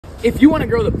If you want to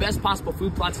grow the best possible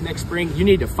food plots next spring, you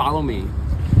need to follow me.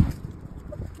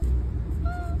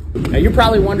 Now you're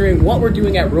probably wondering what we're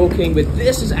doing at Rural King, but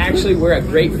this is actually where a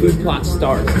great food plot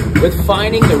starts, with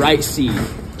finding the right seed.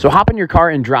 So hop in your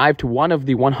car and drive to one of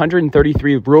the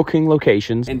 133 Rural King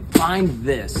locations and find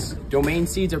this. Domain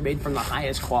seeds are made from the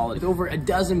highest quality. With over a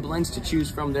dozen blends to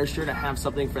choose from, they're sure to have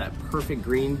something for that perfect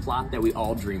green plot that we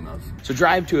all dream of. So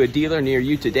drive to a dealer near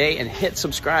you today and hit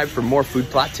subscribe for more food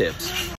plot tips.